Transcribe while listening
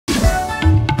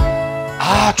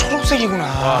아 초록색이구나.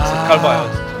 와, 색깔 봐요.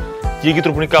 얘기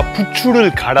들어보니까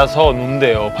부추를 갈아서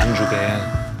넣는데요 반죽에.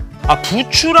 아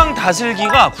부추랑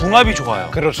다슬기가 궁합이 좋아요.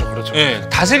 그렇죠, 그렇죠. 예,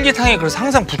 다슬기탕에 그래서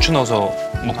항상 부추 넣어서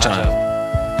먹잖아요.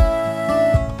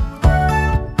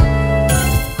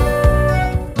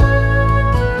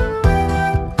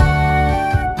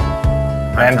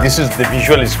 Man, this is the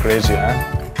visual is crazy, huh?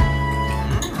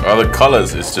 The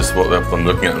colors is just what I'm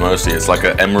looking at mostly. It's like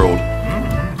an emerald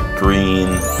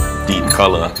green, deep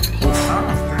color.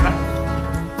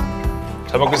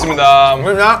 잘 먹겠습니다.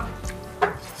 감사합니다.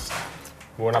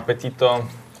 Buon appetito.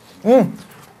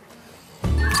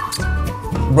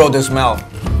 Bro, the smell.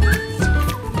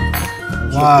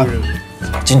 와,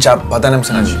 진짜 바다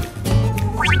냄새 나지.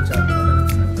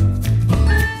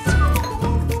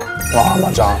 와,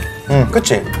 맞아.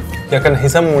 그치? 약간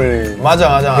해산물.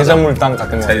 맞아. 해산물탕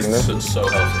같은 거 같은데. Tastes so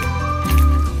healthy.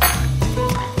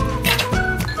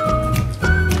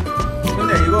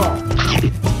 근데 이거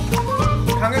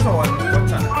강에서 왔는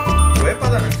거잖아. 왜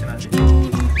바다 냄새 나지?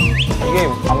 이게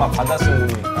아마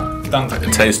바닷속이니까.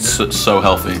 It tastes so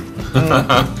healthy.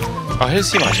 아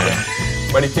헬시 맛이에요.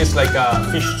 But it tastes like a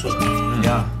fish soup.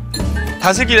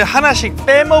 다슬기를 하나씩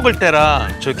빼먹을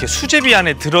때랑 저렇게 수제비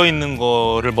안에 들어있는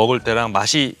거를 먹을 때랑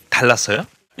맛이 달랐어요?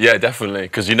 Yeah, definitely.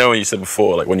 Because you know when you said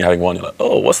before, like when you're having one, you're like,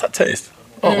 oh, what's that taste?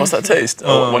 Oh, what's that taste?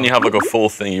 Oh, when you have like a full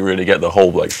thing, you really get the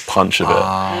whole like punch of it,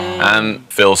 and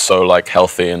feels so like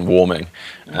healthy and warming.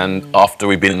 And after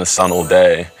we've been in the sun all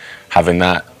day, having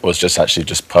that was just actually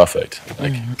just perfect.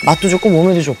 Like, 맛도 좋고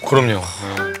몸에도 좋고. 그럼요.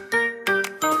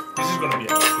 This is gonna be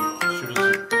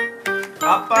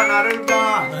아빠 나를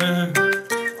봐.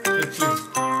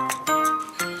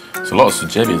 it's a lot of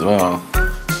sujebi as well.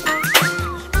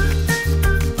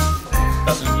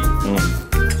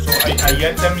 So I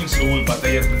get them in Seoul, but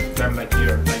I get them like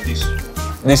here, like this.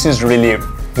 This is really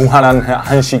무한한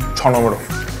한식 처럼으로.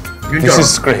 This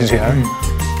is crazy, huh?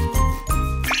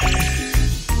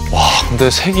 와 근데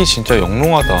색이 진짜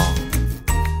영롱하다.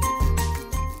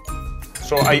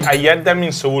 So I had them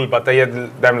in Seoul, but I had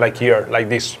them like here, like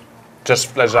this,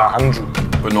 just as a 안주.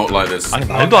 But not like this. 아니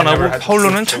말도 안 하고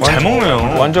파올로는 참 잘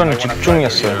먹네요. 완전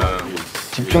집중했어요.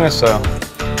 집중했어요.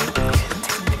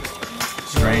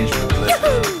 Strange.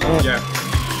 Yeah.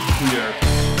 Here.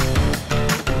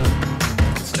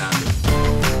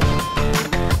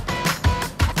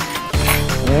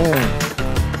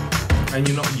 And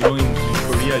you know in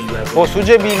Korea you have. 뭐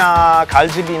수제비나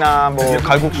갈집이나 뭐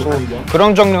갈국수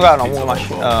그런 종류가 너무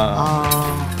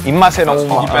입맛에 너무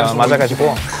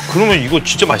맞아가지고 그러면 이거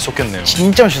진짜 맛있었겠네요.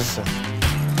 진짜 맛있었어요.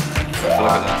 I feel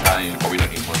like as an Italian, you probably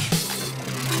don't eat much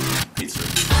pizza.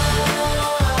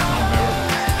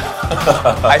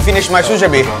 I finished my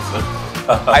sujebi.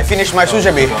 I finished my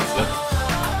sujebi.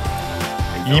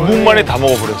 2분 만에 다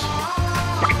먹어버렸어.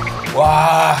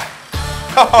 와.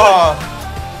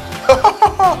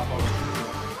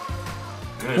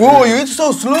 Whoa, you eat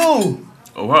so slow.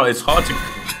 Oh wow, it's hard to.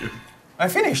 I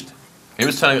finished. He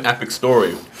was telling an epic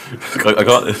story. I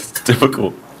got this. It's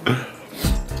difficult.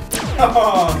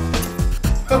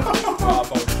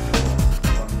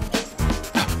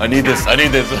 I need this. I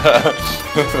need this.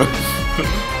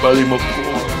 빨리 먹고.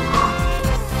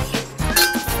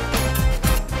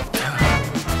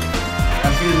 I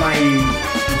feel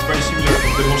it's very similar.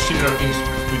 The most similar things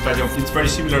to Italian. It's very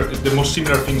similar. The most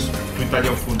similar things to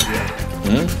Italian food here.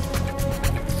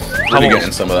 Really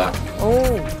getting some of that.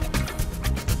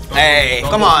 Hey,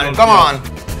 come on, come on.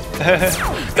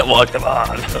 Come on, come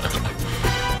on.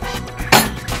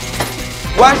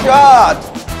 One shot.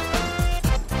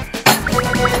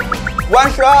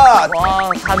 One shot.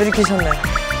 와, 다 들이키셨네.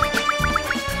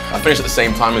 I finished at the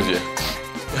same time as you.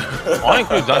 아니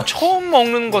그래 난 처음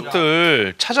먹는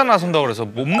것들 찾아 나선다고 그래서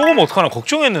못 먹으면 어떡하나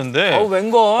걱정했는데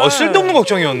웬걸. 쓸데없는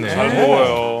걱정이었네. 잘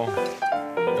먹어요.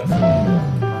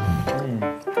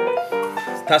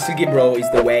 Tasugi bro is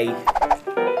the way.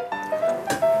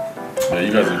 Yeah,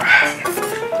 you guys are.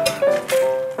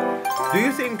 Do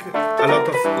you think a lot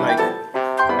of like?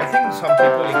 I think some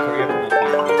people in Korea do not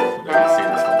eat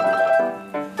meat.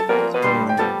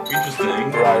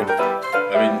 Interesting. Right.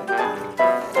 I mean,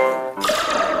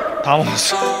 다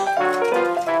먹었어.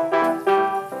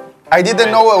 I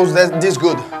didn't know it was this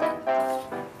good.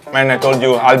 Man, I told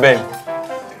you, 알베.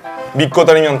 믿고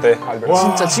다니면 돼, 알베.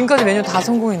 진짜 지금까지 메뉴 다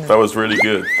성공했네. that was really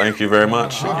good. Thank you very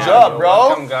much. Good job,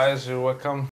 bro. Welcome, guys. You're welcome.